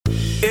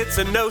It's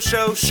a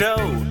no-show show.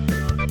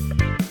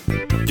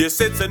 Yes,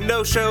 it's a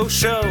no-show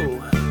show.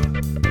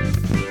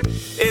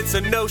 It's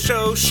a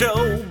no-show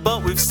show,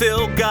 but we've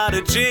still got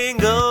a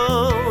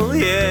jingle,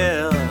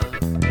 yeah.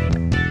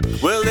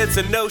 Well, it's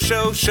a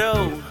no-show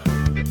show.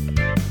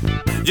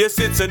 Yes,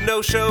 it's a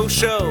no-show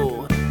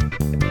show.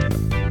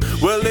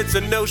 Well, it's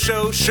a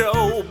no-show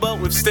show, but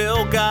we've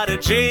still got a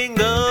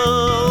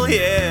jingle,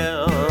 yeah.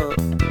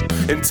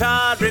 And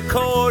Todd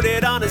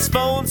recorded on his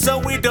phone so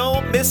we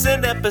don't miss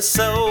an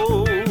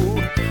episode.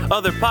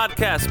 Other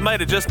podcasts might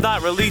have just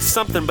not released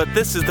something, but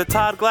this is the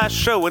Todd Glass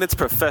Show and it's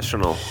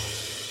professional.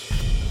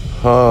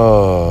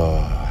 Oh,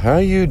 how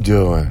you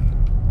doing?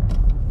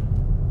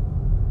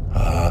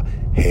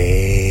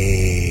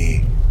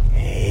 Hey.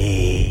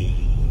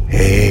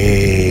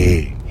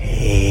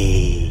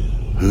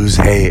 Who's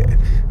hey?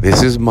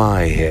 This is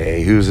my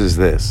hey. Whose is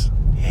this?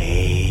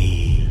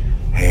 Hey.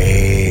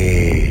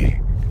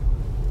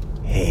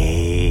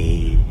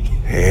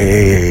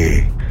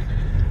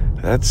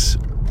 That's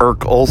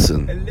Irk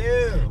Olsen.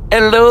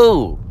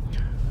 Hello.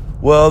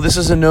 Well, this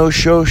is a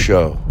no-show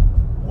show.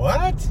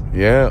 What?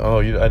 Yeah? Oh,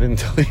 I didn't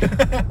tell you.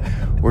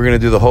 We're going to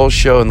do the whole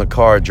show in the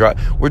car.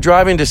 We're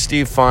driving to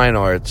Steve Fine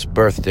Art's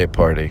birthday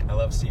party. I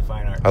love Steve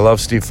Fine Art. I love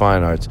Steve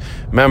Fine Arts.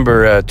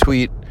 Remember,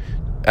 tweet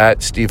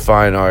at Steve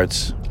Fine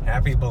Arts.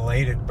 Happy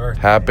belated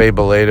birthday. Happy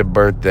belated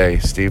birthday,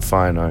 Steve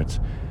Fine Arts.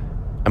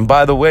 And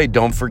by the way,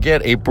 don't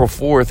forget, April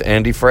 4th,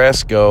 Andy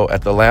Frasco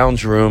at the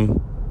Lounge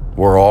Room.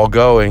 We're all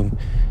going.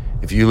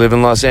 If you live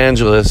in Los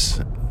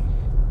Angeles,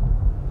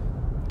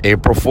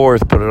 April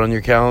 4th, put it on your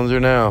calendar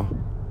now.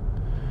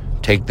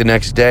 Take the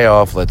next day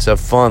off. Let's have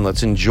fun.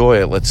 Let's enjoy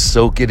it. Let's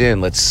soak it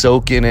in. Let's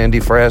soak in Andy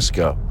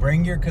Frasco.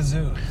 Bring your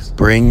kazoos.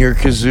 Bring your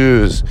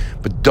kazoos.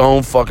 But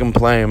don't fucking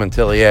play him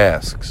until he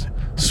asks.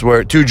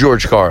 Swear to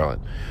George Carlin.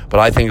 But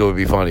I think it would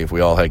be funny if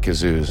we all had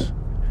kazoos.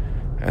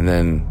 And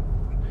then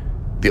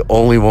the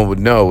only one would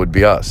know would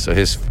be us. So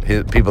his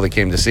people that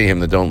came to see him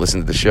that don't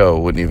listen to the show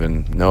wouldn't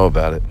even know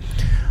about it.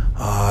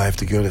 Oh, I have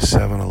to go to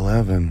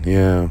 7-Eleven.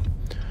 Yeah.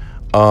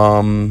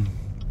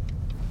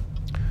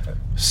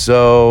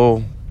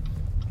 So,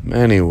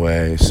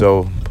 anyway,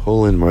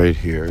 pull in right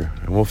here.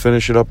 And we'll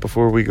finish it up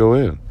before we go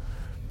in.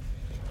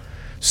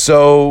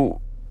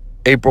 So,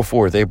 April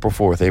 4th,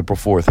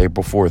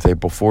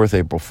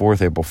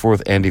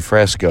 Andy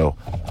Frasco,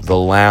 the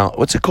lounge.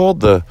 What's it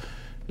called?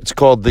 It's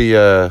called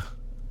the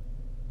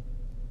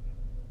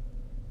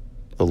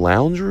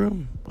Lounge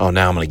Room? Oh,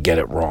 now I'm going to get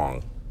it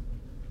wrong.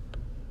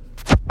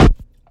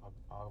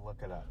 I'll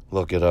look it up.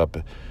 Look it up.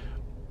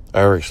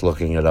 Eric's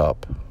looking it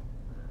up.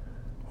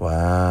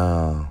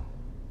 Wow.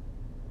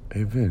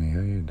 Hey, Vinny,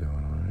 how you doing?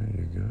 All right,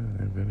 you good?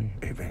 Hey, Vinny?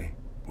 Hey, Vinny.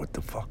 What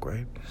the fuck,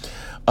 right?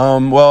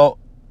 Well,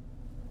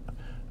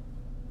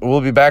 we'll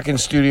be back in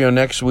studio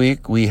next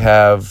week. We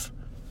have...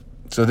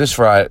 So this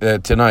Friday...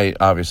 tonight,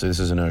 obviously, this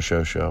is a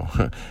no-show show.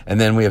 And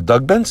then we have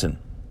Doug Benson.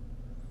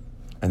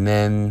 And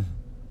then...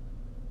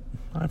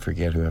 I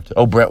forget who after...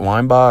 Oh, Brett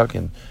Weinbach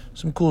and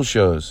some cool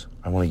shows.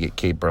 I want to get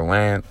Kate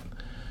Berlant.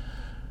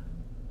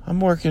 I'm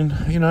working.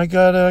 I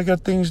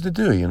got things to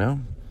do,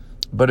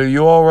 But are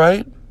you all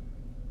right?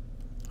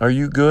 Are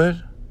you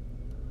good?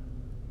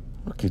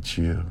 Look at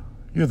you.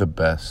 You're the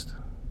best.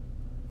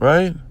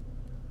 Right?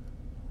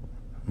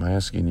 Am I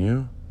asking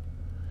you?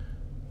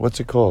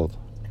 What's it called?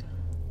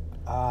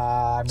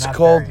 I'm It's not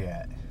called- there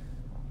yet.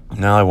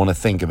 Now I want to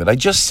think of it. I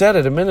just said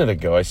it a minute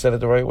ago. I said it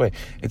the right way.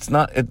 It's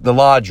not the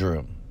Lodge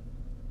Room.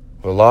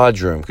 The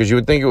Lodge Room. Because you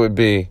would think it would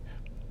be...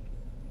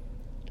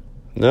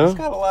 No? He's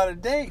got a lot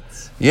of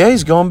dates. Yeah,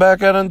 he's going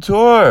back out on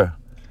tour.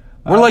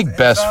 We're like It's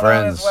best not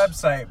friends. on his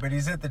website, but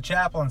he's at the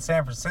Chapel in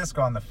San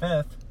Francisco on the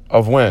 5th,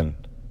 Of when?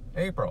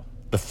 April.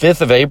 The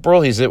 5th of April?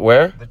 He's at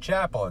where? The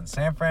Chapel in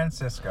San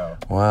Francisco.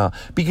 Wow.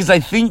 Because I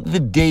think the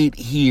date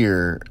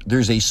here,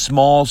 there's a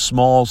small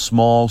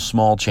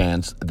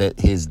chance that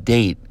his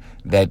date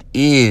that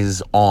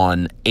is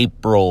on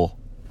April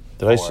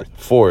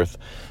 4th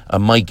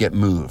might get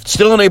moved.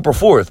 Still on April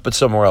 4th, but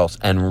somewhere else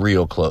and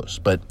real close.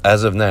 But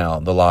as of now,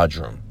 the Lodge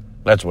Room.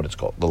 That's what it's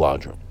called, the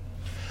Lodge Room.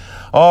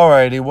 All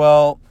righty.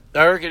 Well,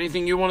 Eric,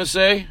 anything you want to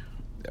say?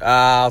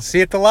 I'll see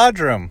you at the Lodge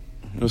Room.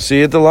 We'll see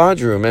you at the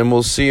Lodge Room, and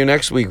we'll see you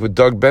next week with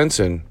Doug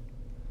Benson.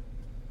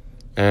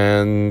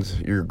 And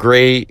you're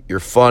great,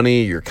 you're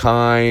funny, you're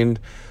kind.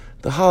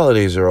 The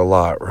holidays are a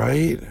lot,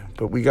 right?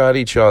 But we got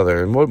each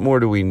other, and what more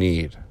do we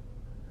need?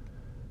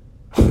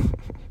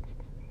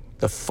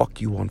 The fuck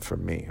you want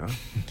from me, huh?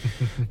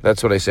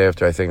 That's what I say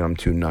after I think I'm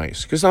too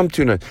nice. Because I'm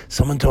too nice.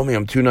 Someone told me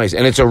I'm too nice,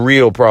 and it's a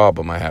real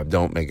problem I have.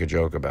 Don't make a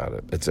joke about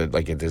it. It's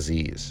like a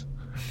disease.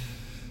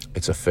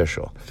 It's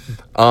official.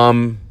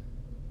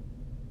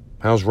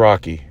 How's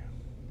Rocky?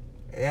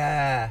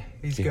 Yeah,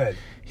 he's good.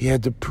 He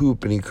had to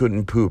poop and he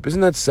couldn't poop.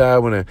 Isn't that sad?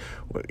 When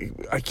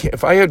I can't,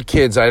 if I had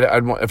kids,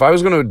 if I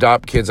was going to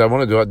adopt kids, I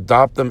want to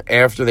adopt them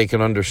after they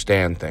can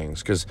understand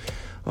things. Because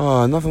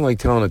nothing like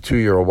telling a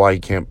 2-year-old why he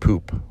can't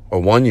poop,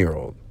 or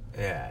 1-year-old.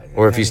 Yeah.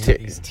 Or if he's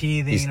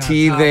teething. He's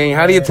teething.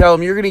 How do you tell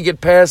him you're going to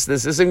get past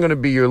this? This isn't going to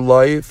be your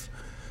life?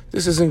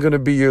 This isn't going to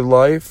be your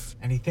life.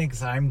 And he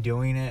thinks I'm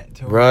doing it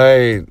to him.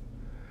 Right.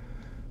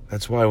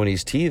 That's why when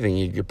he's teething,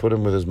 you put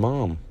him with his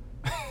mom.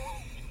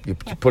 You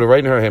put it right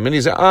in her hand. And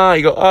he's like,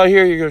 you go,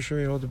 here you go, sure,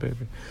 you hold the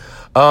baby.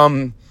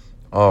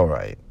 All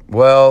right.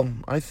 Well,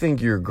 I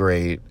think you're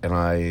great, and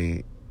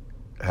I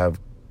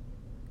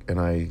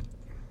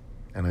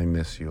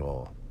miss you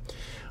all.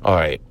 All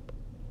right.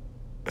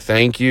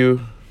 Thank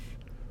you.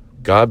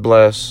 God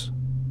bless.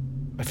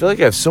 I feel like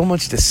I have so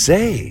much to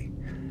say.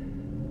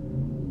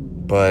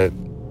 But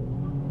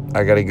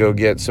I got to go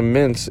get some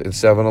mints at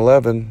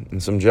 7-Eleven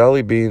and some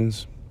jelly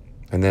beans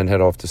and then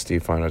head off to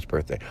Steve Feinart's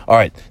birthday. All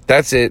right.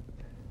 That's it.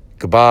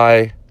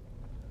 Goodbye.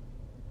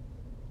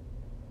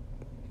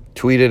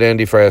 Tweet at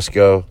Andy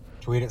Frasco.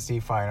 Tweet at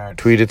Steve Feinarts.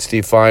 Tweet at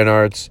Steve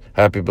Feinarts.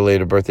 Happy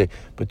belated birthday.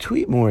 But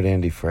tweet more at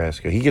Andy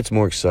Frasco. He gets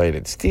more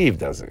excited. Steve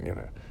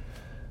doesn't,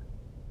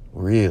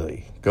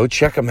 Really. Go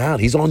check him out.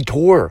 He's on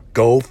tour.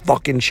 Go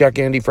fucking check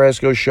Andy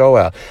Frasco's show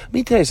out. Let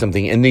me tell you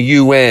something. And the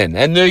UN.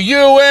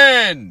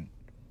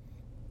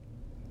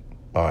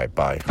 All right,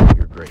 bye.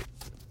 You're great.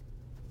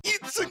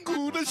 It's a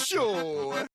good show.